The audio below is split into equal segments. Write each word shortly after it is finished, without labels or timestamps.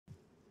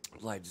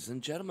Ladies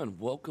and gentlemen,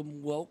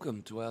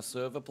 welcome to our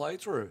server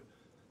playthrough.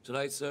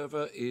 Today's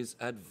server is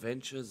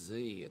Adventure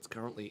Z. It's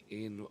currently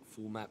in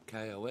full map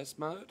KOS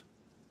mode,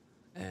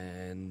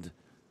 and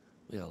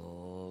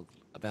we're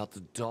about to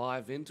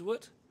dive into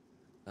it.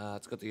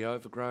 It's got the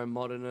Overgrown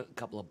mod in it, a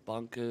couple of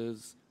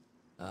bunkers,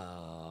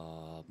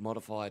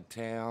 modified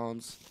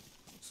towns,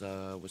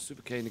 so we're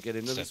super keen to get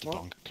into this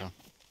one. Bunker.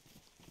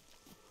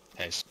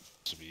 Has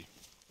to be.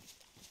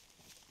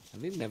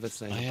 Have you never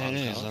seen a yeah, bunker?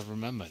 it is. I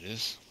remember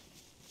this.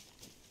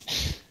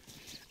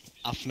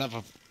 I've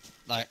never,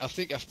 I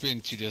think I've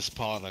been to this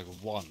part like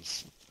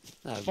once.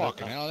 No,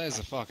 fucking hell, there's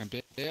a fucking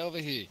bear over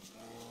here.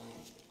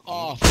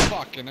 Oh,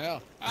 fucking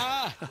hell.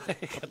 Ah!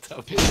 He got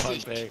that Pissed one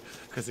it. bag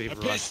because he A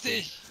rushed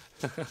in.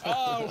 pisty!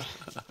 Oh!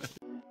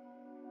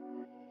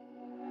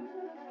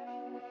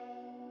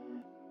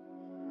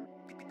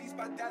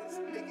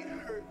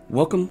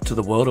 Welcome to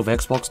the world of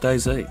Xbox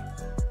Dayz.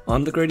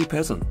 I'm the Greedy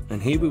Peasant,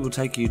 and here we will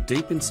take you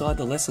deep inside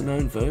the lesser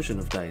known version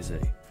of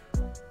Dayz.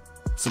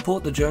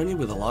 Support the journey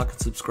with a like and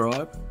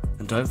subscribe,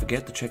 and don't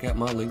forget to check out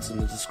my links in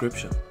the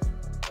description.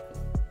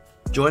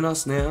 Join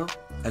us now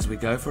as we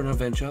go for an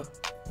adventure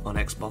on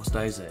Xbox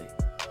Dayz.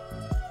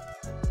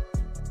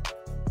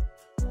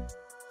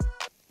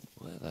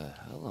 Where the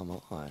hell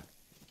am I?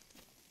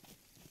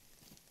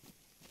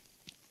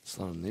 It's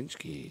not an inch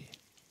key.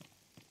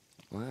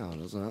 Wow,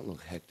 doesn't that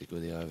look hectic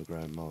with the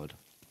Overgrown mod?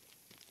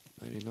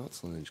 Maybe not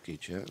Slinchki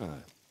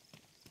Cherno.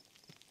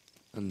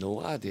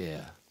 No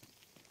idea.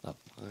 Up,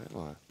 where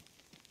am I?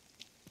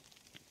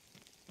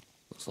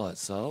 Looks like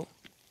so.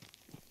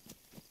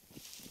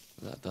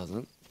 That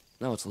doesn't.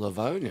 No, it's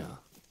Livonia.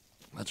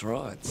 That's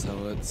right,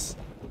 so it's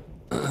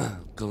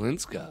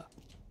Galinska.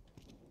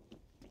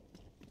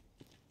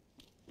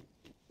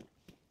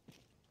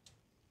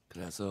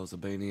 Get ourselves a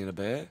beanie and a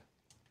bear.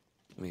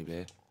 Come here,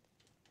 bear.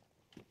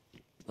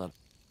 Love.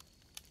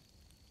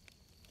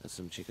 There's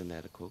some chicken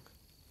there to cook.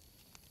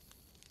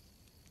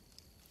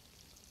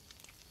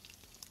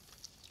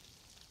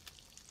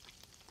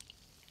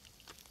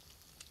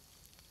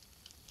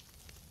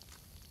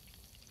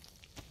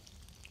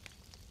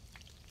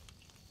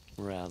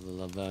 Rather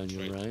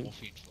Livonia rain.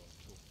 You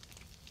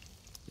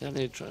don't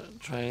need to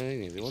try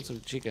anything. If you want some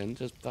chicken,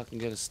 just fucking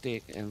get a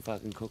stick and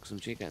fucking cook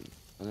some chicken.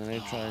 I don't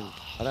need to try.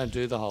 I don't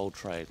do the whole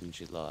trade and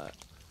shit like that.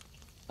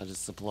 I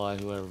just supply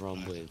whoever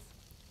I'm with.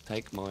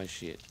 Take my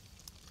shit.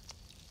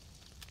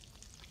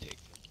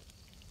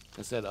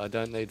 I said I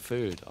don't need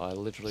food. I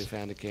literally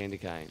found a candy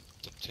cane.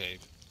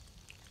 Tape.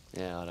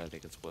 Yeah, I don't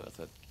think it's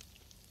worth it.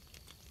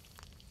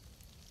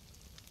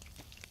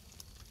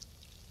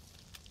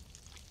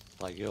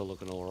 Like, you're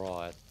looking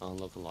alright, I'm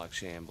looking like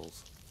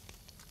shambles.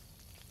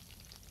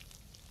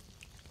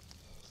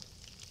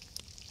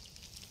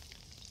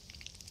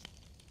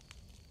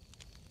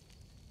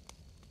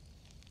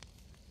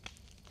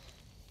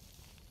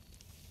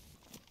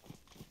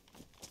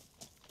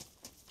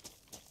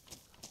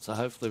 So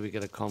hopefully we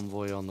get a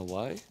convoy on the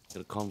way.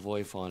 Get a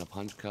convoy, find a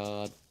punch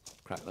card,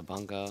 crack the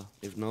bunker.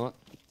 If not,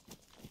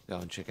 go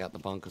and check out the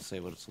bunker, see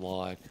what it's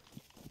like.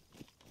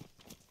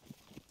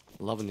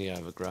 Loving the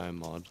Overgrown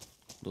mod.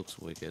 Looks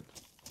wicked.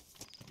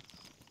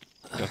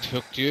 Got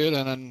hooked to it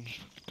and then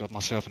got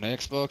myself an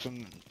Xbox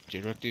and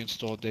directly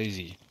installed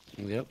Daisy.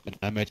 Yep. And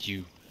I met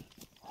you.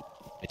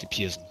 Met the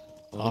Peasant.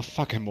 Oh,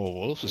 fucking more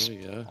wolves. There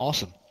we go.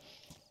 Awesome.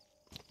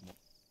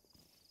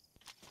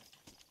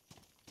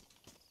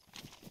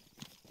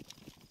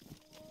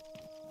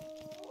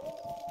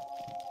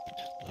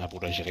 Na,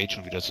 Bruder, ich rede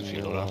schon wieder zu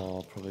viel, oder?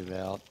 Oh, probably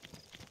about.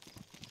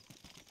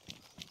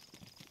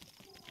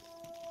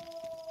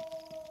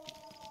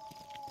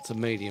 It's a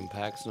medium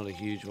pack, it's not a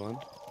huge one.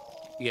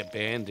 You get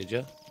banned, did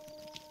you?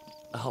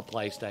 Oh,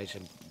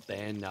 PlayStation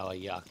banned, no,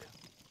 yuck.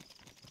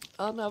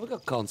 Oh no, we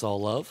got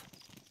console love.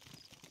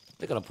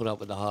 They gotta put up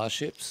with the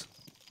hardships.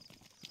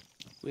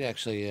 We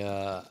actually,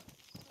 as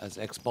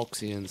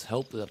Xboxians,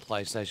 help the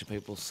PlayStation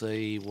people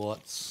see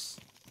what's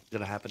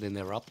gonna happen in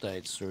their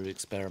updates through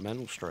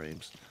experimental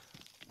streams.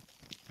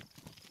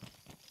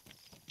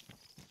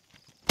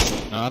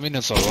 No, I mean,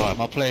 it's alright.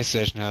 My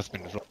PlayStation has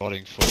been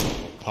rolling for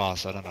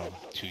past, I don't know,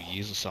 2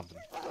 years or something.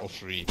 Or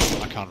 3.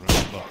 I can't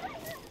remember.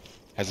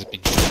 Has it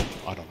been?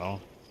 I don't know.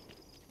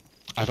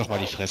 Einfach mal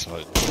die Fresse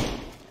halten.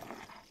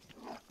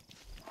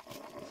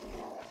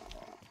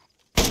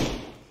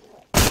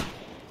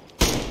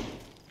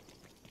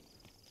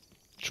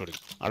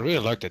 Entschuldigung. I really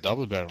like the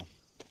double barrel.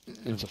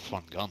 It's a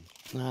fun gun.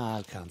 Nah,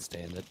 I can't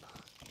stand it.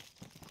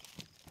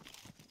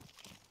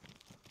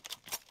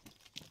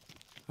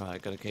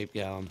 Alright, gotta keep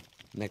going.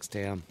 Next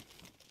town.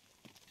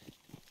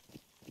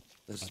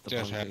 This is the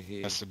That bunker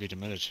here. has to be the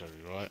military,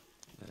 right?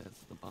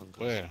 That's the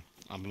bunker. Where?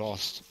 I'm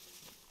lost.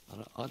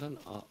 I don't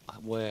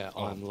where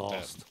Oh, I'm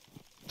lost.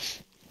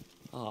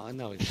 Oh, I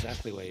know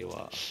exactly where you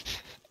are.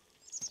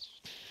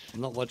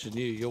 I'm not watching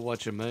you, you're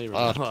watching me,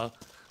 remember?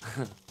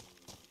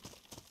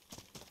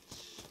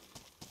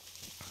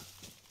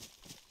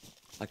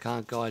 I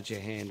can't guide your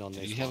hand on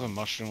Do this you have a one.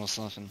 mushroom or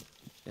something?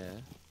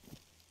 Yeah.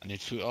 I need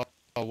food.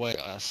 Oh wait,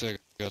 I still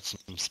got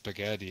some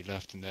spaghetti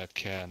left in that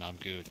can. I'm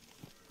good.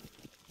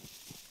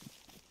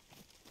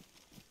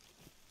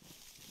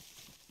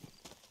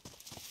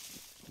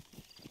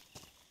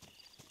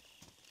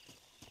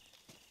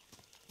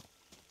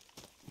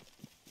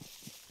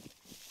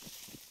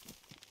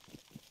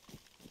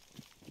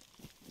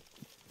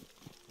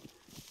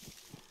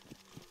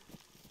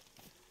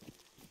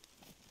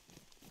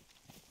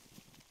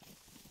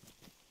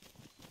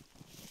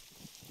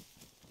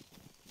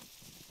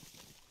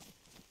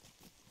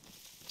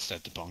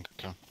 that the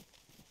bunker?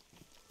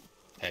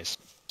 Has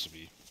to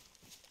be.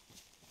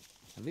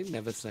 Have you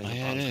never seen Oh a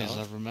yeah, bunker? it is.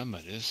 I remember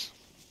this.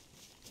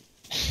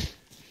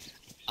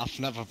 I've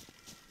never,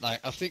 like,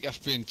 I think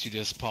I've been to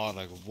this part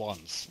like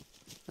once.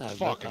 No,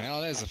 Fucking but,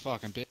 hell, there's a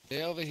fucking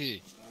bear over here.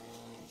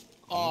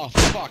 Oh,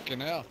 fucking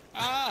hell.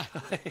 Ah!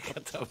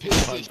 Got the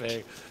Pissy.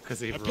 bear because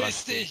he A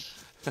rushed in.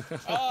 pisty!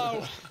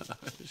 Oh!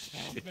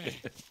 Help me!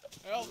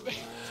 Help me!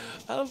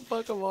 How the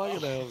fuck am I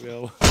gonna help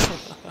you?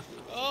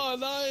 Oh,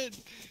 no!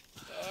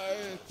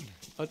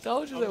 I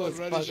told you I'm there not was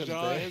ready to fucking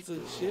die. bears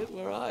and shit.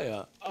 Where are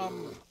you? I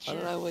Sure,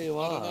 don't know where you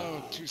I are. don't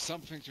know, to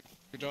something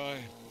to die.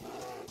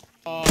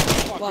 Oh,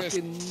 fuck this.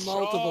 Fucking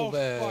multiple Oh,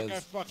 bears. fuck, I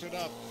fucked it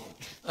up.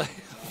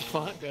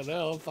 Fucking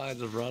hell, I'm fine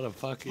to run and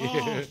fuck you.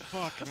 Oh,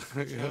 fuck.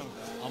 No,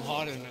 I'm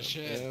hiding in the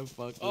shed. Yeah,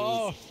 fuck this.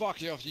 Oh,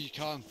 fuck you, you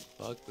can't.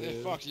 Fuck Yeah,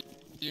 this. fuck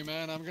you,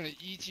 man. I'm gonna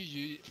eat you,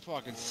 you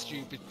fucking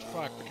stupid,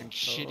 fucking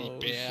shitty Oh,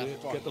 bear.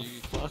 shit. Fuck Get the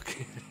you. fuck.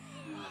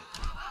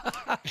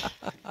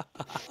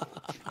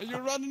 Are you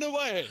running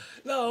away?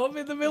 No, I'm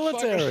in the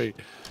military.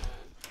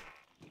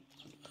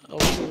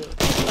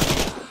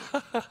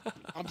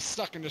 I'm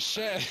stuck in the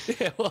shed.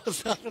 Yeah, well,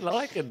 there's nothing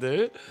I can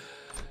do.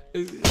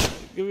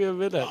 Give me a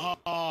minute.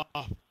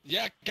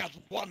 Yeah, got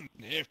one.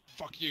 Here,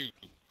 fuck you.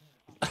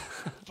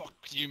 Fuck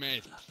you,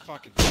 mate.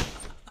 Fucking.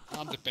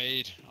 I'm the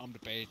bait. I'm the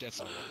bait. That's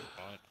all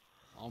right.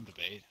 I'm the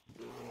bait.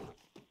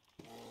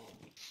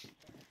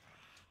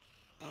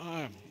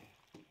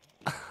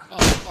 Oh,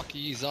 fuck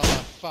you, are a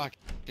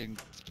fucking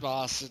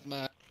bastard,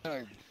 man.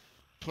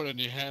 Putting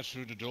your head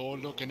through the door,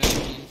 looking at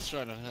me,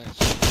 trying to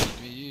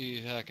shoot me,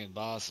 you fucking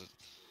bastard.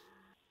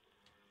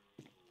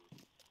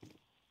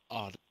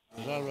 Oh,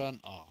 did I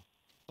run? Oh,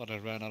 thought I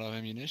ran out of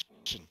ammunition.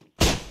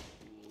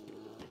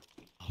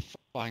 Oh,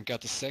 fucking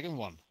got the second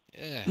one.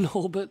 Yeah.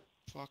 No, but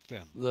Fuck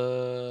them.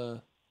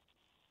 the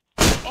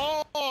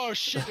Oh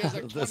shit! There's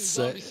like 20 The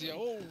zombies here.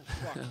 Oh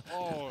fuck!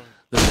 Oh,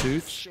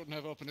 tooth. shouldn't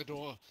have opened the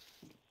door.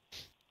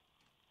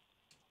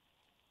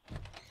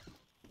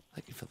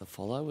 Thank you for the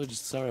follow. We're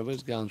just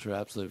going through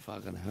absolute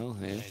fucking hell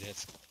here. Hey,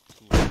 that's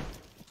cool.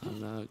 Oh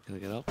no, can I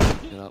get up?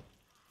 Get up.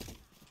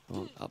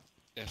 Come on, up.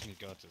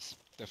 Definitely got this.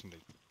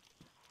 Definitely.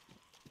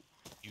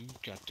 You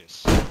got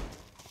this.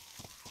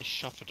 Ich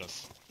schaffe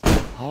das.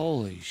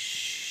 Holy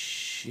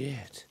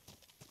shit.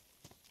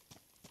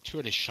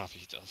 Natürlich schaffe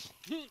ich das.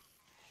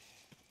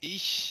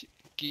 Ich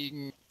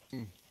gegen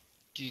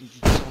die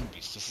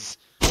Zombies. Das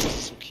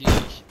ist okay.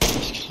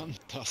 Ich kann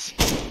das.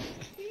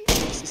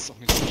 Das ist doch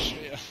nicht so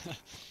schwer.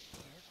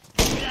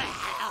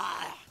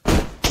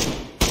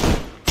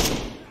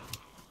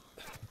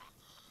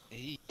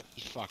 Hey,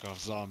 fuck off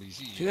zombies.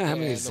 Do you know how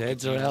many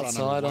Zeds are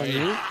outside on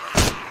you?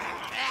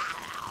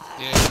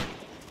 Yeah,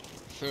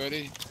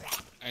 30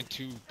 and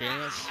 2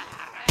 bears.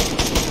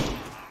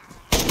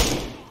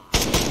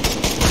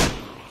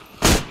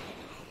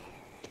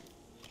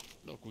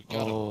 Look, we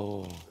got him.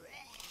 Oh.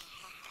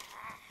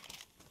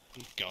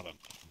 We got him.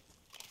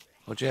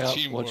 Watch out,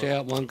 Teamwork. watch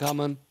out, one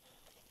coming.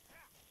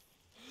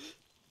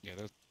 Yeah,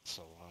 that's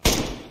so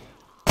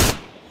hard.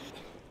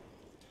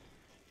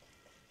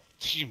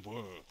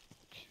 Teamwork.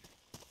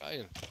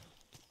 Geil.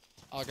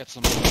 I'll get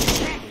some more.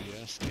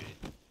 Yes.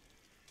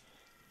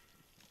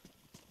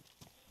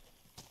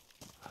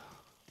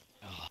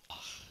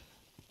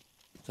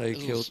 So you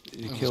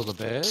killed the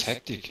bears?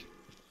 Hectic.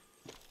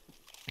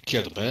 I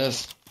killed the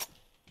bears.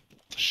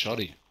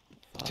 Shoddy.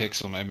 Take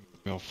some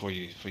ammo for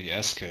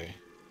your SK.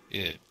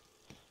 Yeah.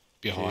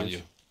 Behind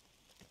Cheers. you.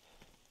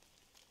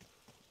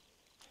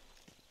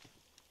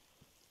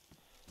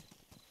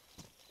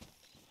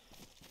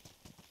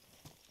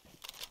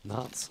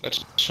 Nuts.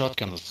 That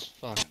shotgun is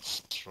fucking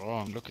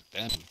strong. Look at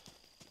them.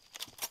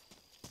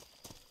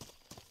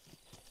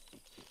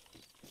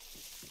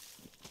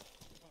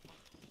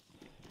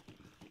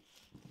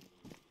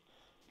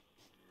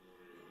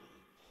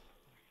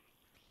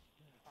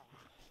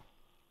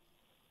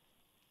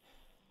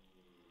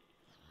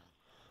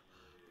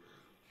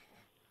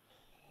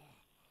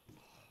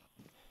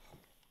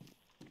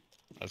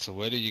 So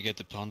where did you get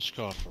the punch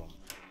card from?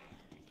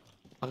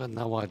 I got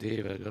no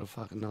idea, but I got a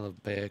fucking another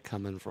bear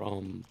coming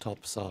from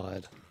top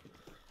side.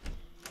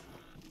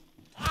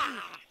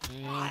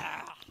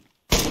 Yeah.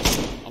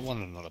 I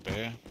want another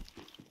bear.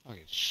 I can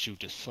shoot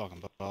this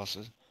fucking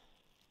bastard.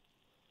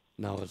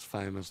 Noah's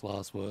famous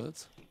last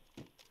words.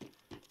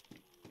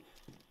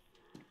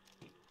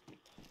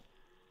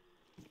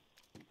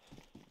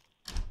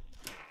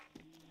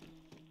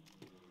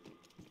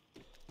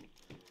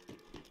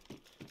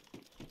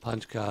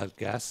 Punch card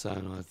gas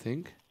zone, I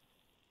think.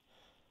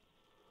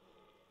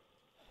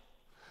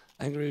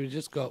 Angry, we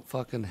just got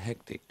fucking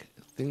hectic.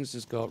 Things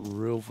just got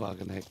real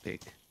fucking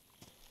hectic.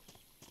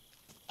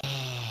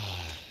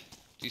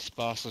 These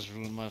bastards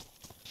ruined my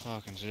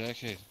fucking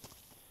jacket.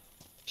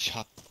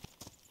 Shut.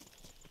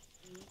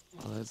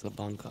 Oh, there's the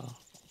bunker.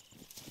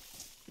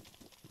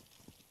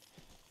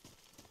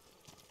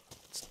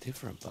 It's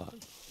different, but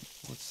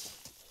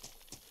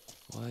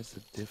why is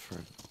it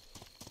different?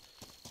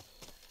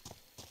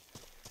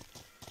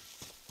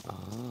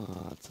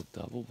 Ah, it's a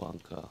double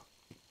bunker.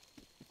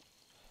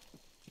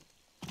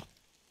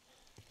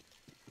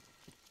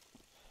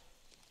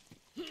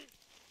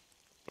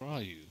 Where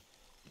are you?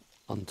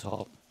 On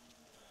top.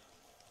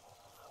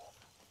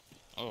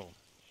 Oh.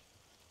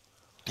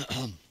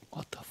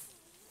 What the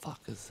fuck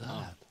is that?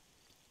 Oh.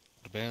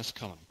 The bear's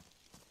coming.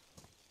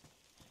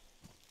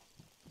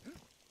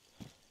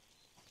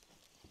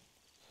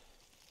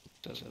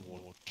 There's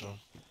water.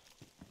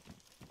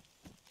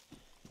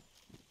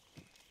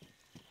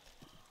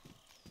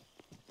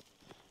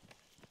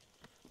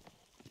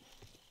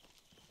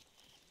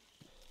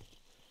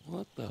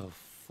 What the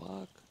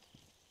fuck?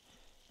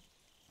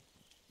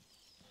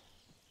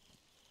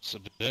 It's a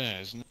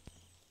bear, isn't it?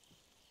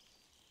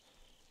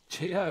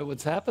 Geo,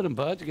 what's happening,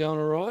 bud? You going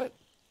alright?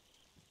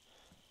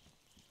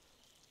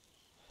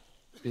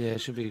 Yeah,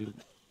 it should be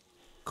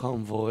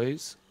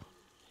convoys.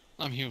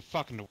 I'm here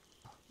fucking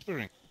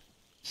whispering.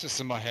 Is this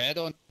in my head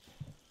or?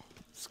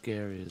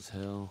 Scary as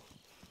hell.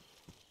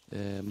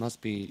 Yeah,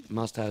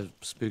 must have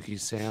spooky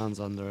sounds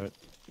under it.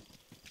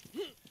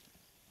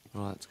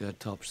 Right, let's go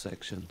top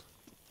section.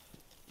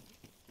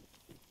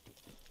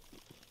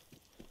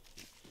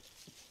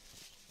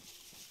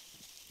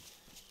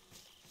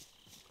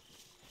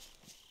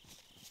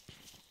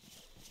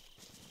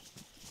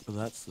 Well,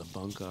 that's the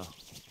bunker.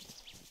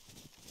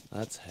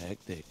 That's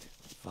hectic.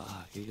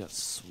 Fuck, you got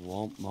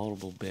swamp,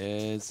 multiple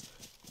bears.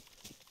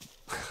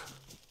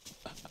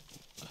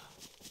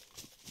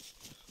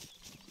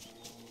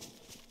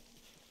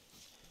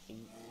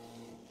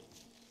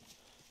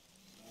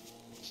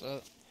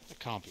 So, it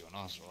can't be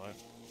on us, right?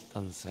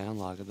 Doesn't sound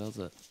like it, does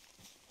it?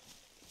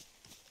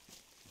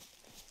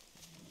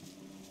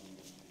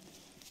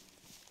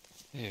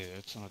 Yeah,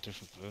 it's on a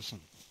different person.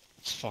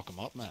 Let's fuck him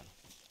up, man.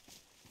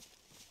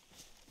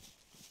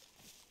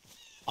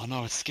 Oh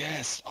no, it's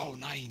gas! Oh,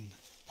 9!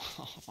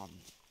 Oh, man.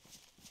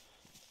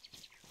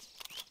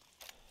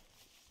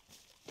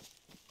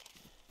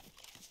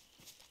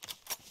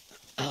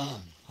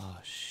 Oh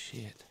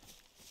shit.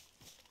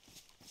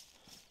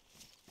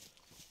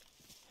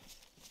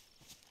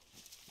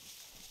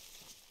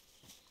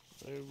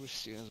 Where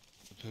was the other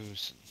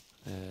person?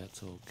 Yeah,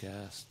 it's all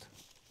gassed.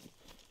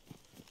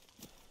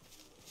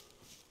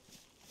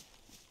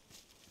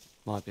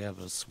 Might be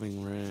able to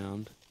swing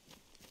round.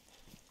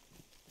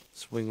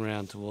 Swing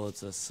round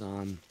towards the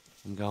sun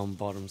and go on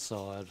bottom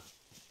side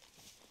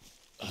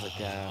of the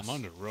gas. I'm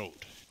on the road.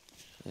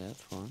 Yeah,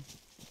 that's fine.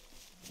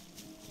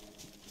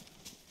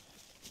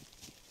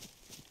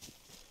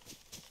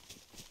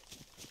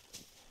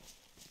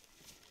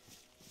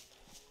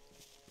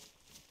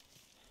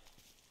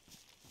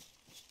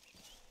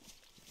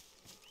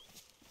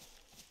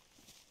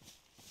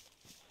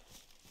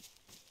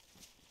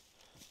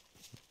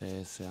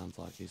 Bear sounds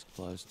like he's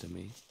close to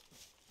me.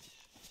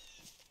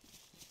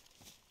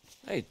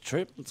 Hey,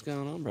 Trip, what's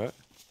going on, bro?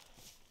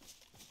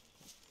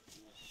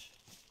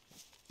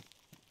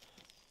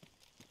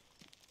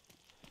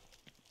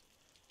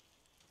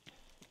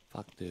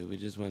 Fuck, dude, we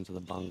just went to the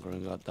bunker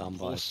and got done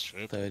by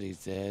 30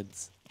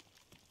 Zeds.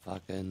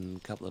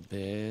 Fucking couple of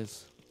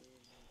bears.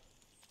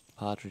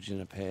 Partridge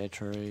in a pear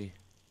tree.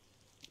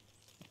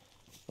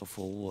 The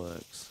full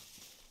works.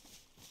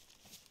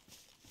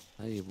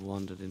 He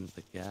wandered into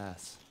the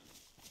gas.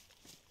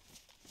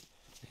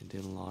 He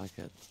didn't like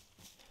it.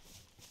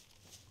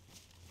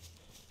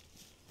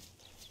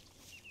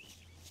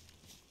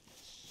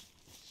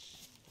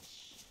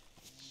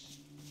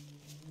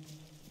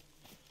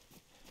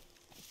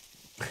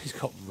 He's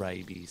got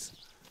rabies.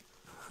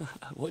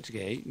 What'd you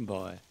get eaten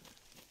by?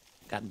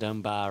 Got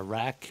done by a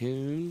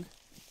raccoon?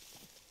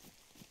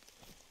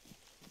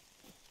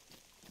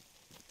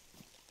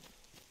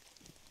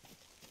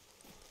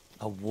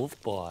 A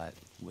wolf bite.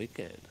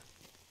 Wicked.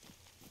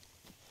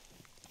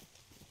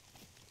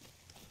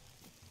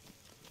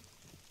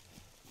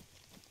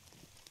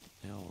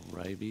 Oh,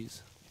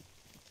 rabies.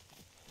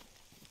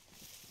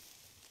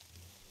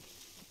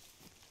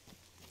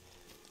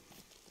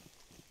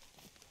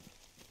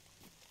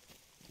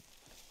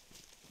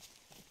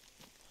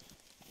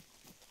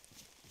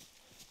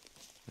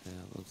 Yeah,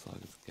 it looks like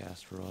it's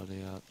gassed right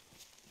out.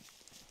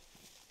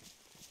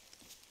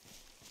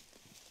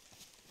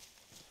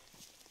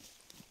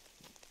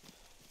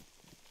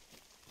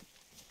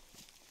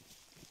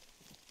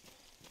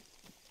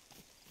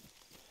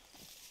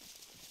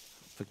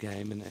 For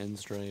gaming and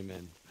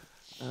streaming.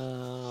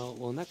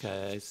 Well, in that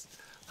case,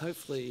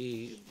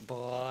 hopefully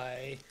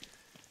by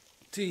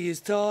 2 years'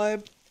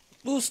 time,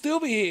 we'll still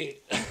be here.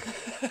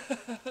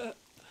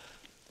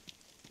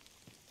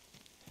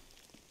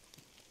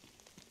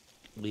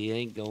 We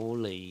ain't gonna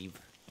leave.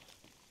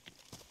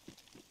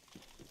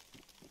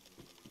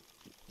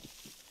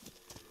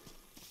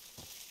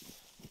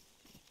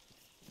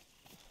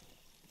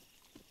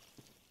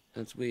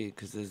 That's weird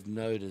because there's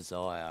no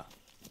desire.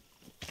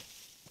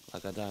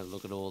 Like, I don't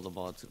look at all the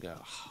mods and go,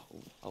 oh,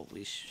 I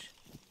wish.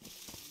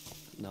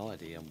 No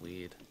idea, I'm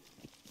weird.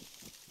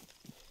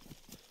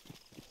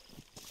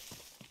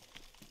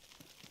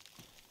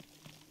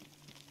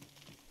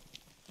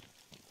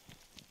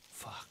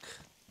 Fuck.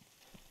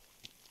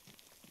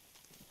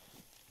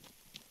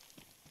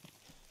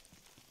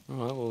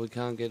 Alright, well, we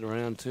can't get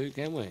around 2,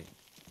 can we?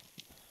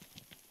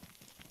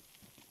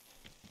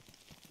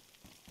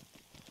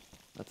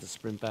 to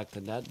sprint back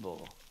to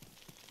Nadbor.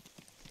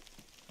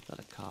 Is that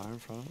a car in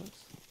front of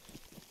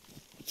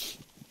us?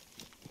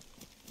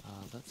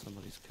 Ah, that's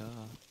somebody's car.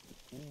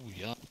 Ooh,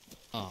 yeah.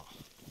 Oh.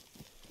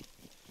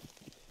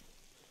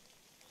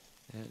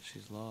 Yeah,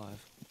 she's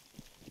live.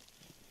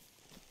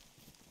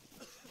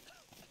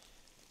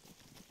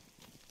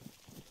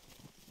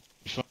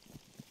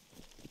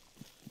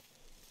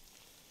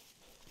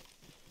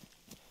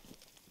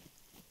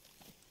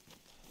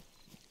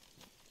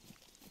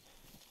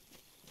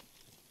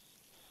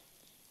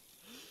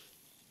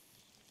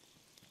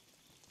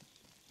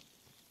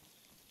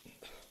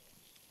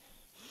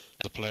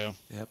 The player.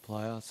 Yeah,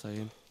 player, I see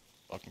him.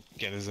 Fucking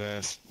get his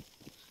ass.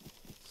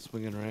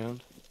 Swinging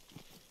around.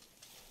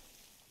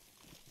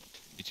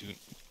 Me too.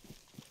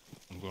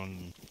 I'm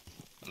going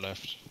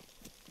left.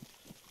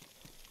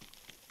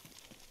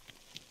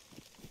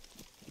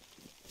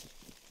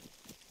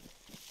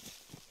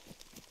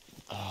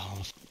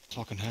 Oh,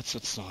 fucking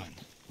headset sign.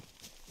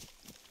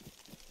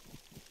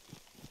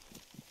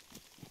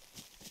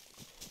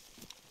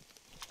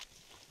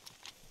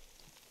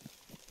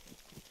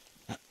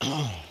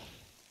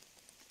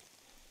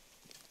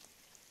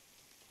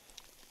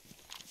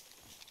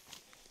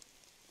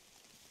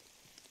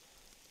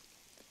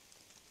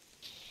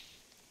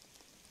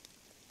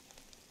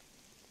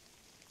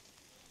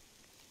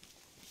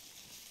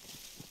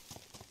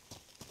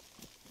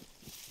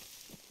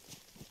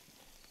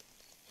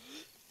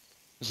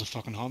 There's a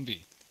fucking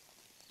Humvee.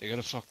 They got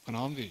a fucking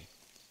Humvee.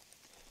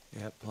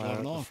 Yeah, player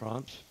at the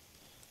front.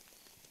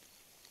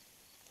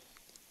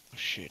 Oh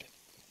shit.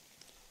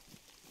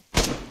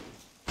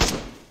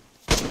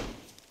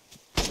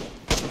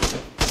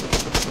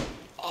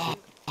 Oh,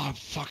 I'm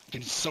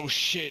fucking so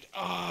shit. Oh,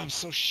 I'm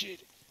so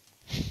shit.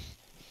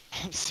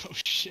 I'm so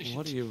shit.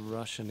 What are you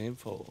rushing in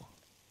for?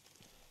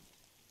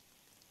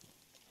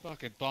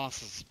 Fucking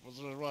bosses was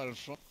right in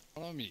front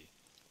of me.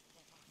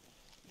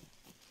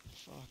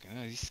 Fucking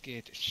hell, he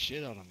scared the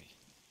shit out of me.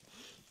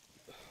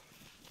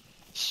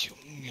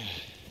 Junge.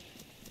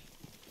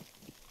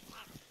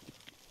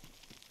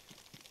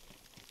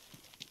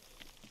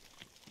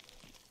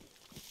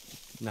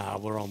 Nah,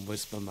 we're on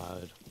whisper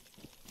mode.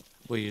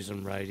 We're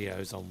using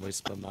radios on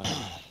whisper mode.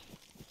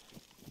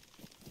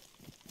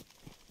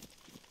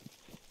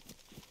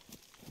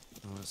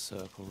 I'm gonna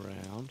circle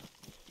round.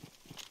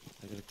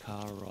 They got a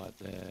car right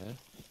there.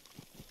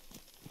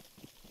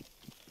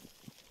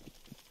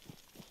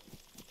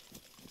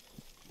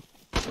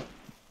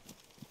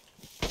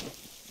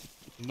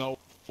 No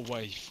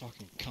way, he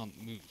fucking can't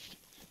move.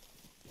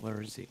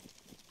 Where is he?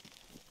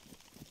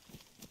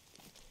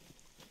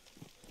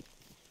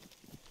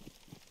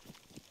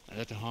 I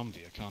let the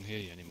Humvee, I can't hear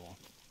you anymore.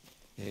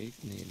 Yeah, you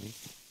can hear me.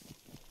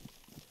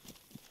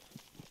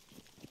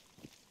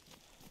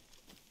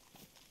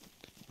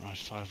 Right,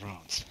 5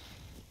 rounds.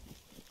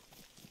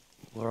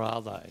 Where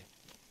are they?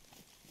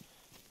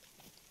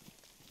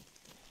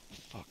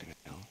 Fucking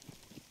hell.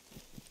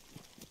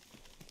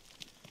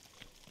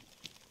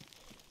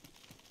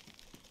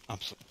 I'm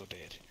so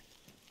dead.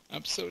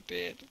 I'm so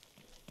dead.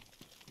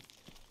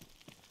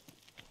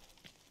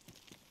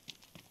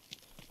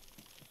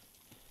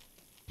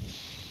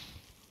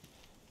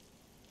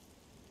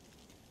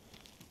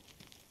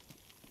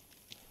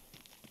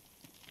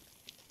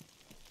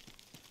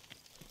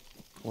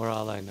 Where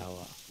are they,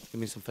 Noah? Give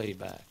me some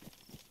feedback.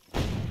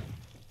 Oh,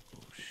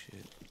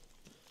 shit.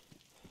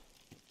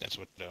 That's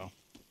what though.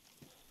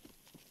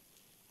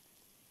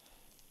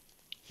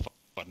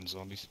 Fucking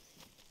zombies.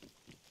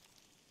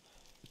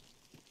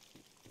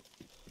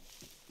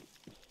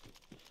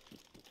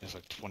 There's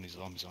like 20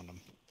 zombies on them.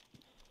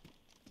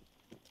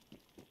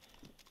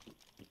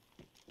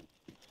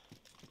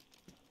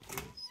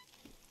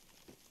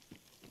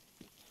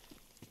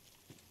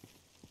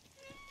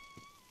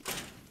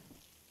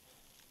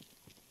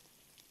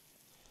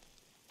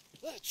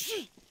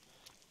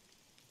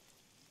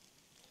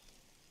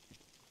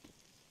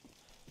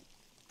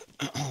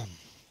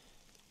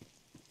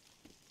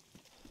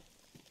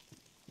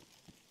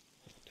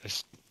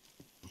 There's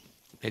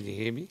Can you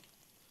hear me?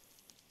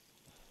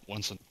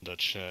 one's in that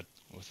shed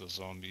with the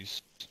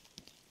zombies.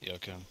 Yeah, I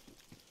can.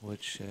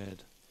 Which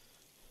shed?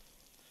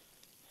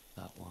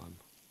 That one.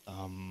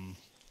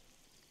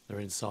 They're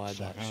inside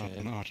Fuck, that I shed.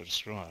 don't know how to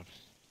describe.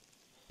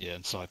 Yeah,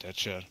 inside that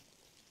shed.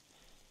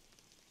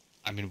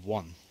 I mean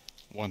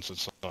one's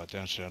inside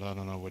that shed. I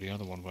don't know where the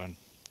other one went.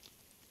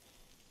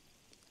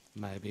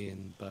 Maybe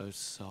in both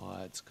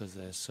sides because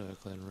they're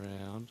circling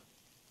round.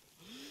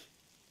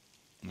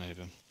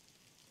 Maybe.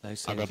 They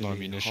seem got to no be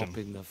ammunition.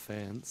 hopping the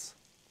fence.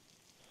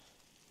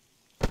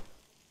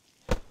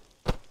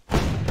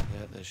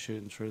 Yeah, they're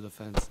shooting through the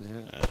fence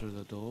now, through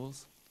the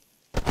doors.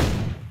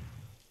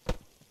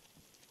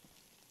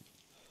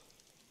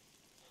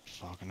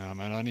 Fucking hell,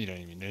 man, I need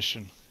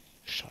ammunition.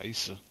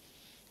 Scheiße.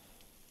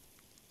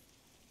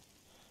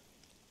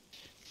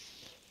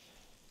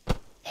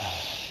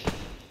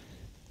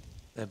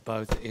 They're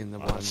both in the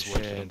one Let's wait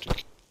for them shed.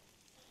 to-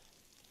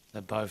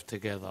 They're both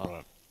together.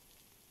 Right.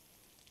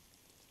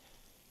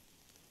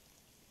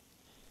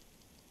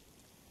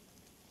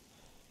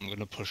 I'm gonna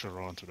gonna push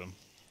around to them.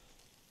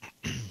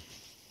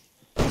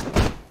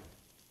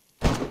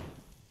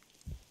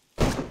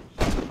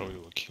 Probably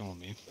will kill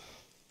me.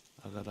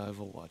 I got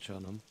Overwatch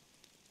on them.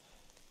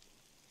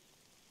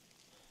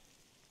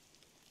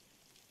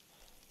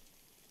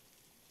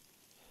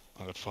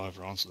 I got 5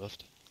 rounds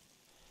left.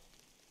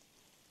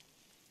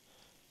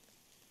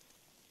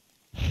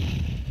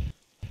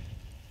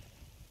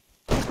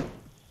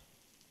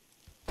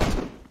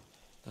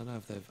 Don't know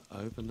if they've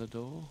opened the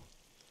door.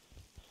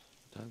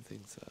 Don't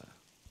think so.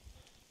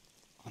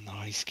 Oh,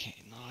 nice,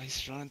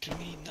 nice, run to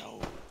me,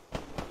 no.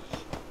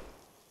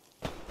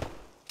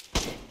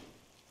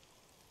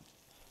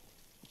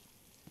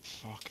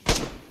 Fuck.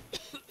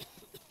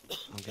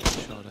 I'm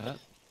getting shot at.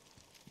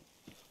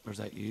 Or is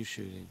that you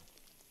shooting?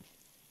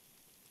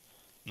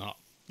 No,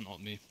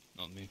 not me,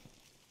 not me.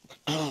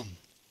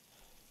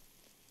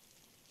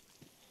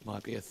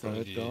 Might be a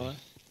third Probably guy.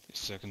 The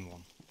second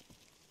one.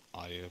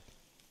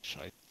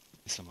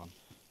 Scheiße, man.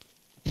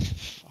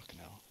 Fucking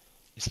hell.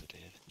 He's so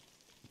dead.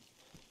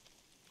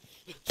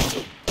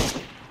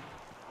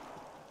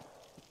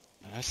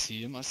 I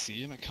see him,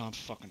 I can't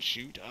fucking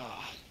shoot.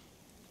 Ah.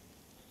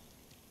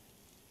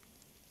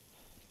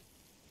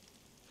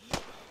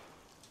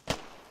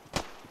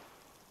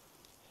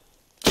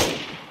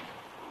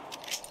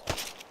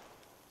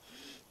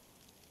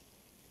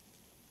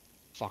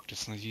 Fuck,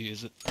 that's not you,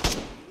 is it?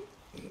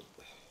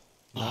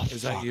 No,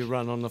 is that fuck. you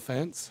run on the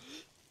fence?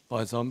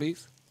 By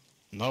zombies?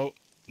 No,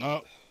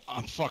 no,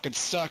 I'm fucking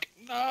stuck.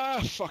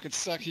 Ah, fucking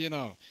stuck here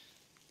now.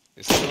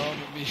 It's wrong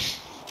with me.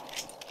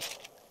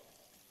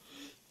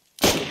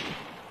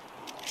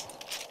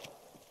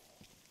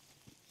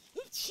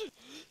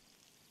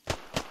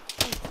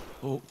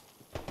 Oh,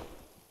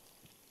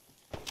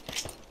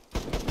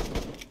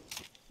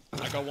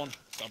 I got one,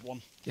 got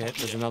one. yeah, Fuck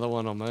there's yeah. another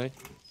one on me.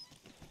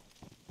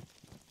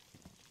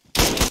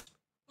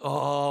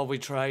 Oh, we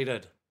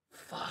traded.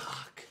 Fuck.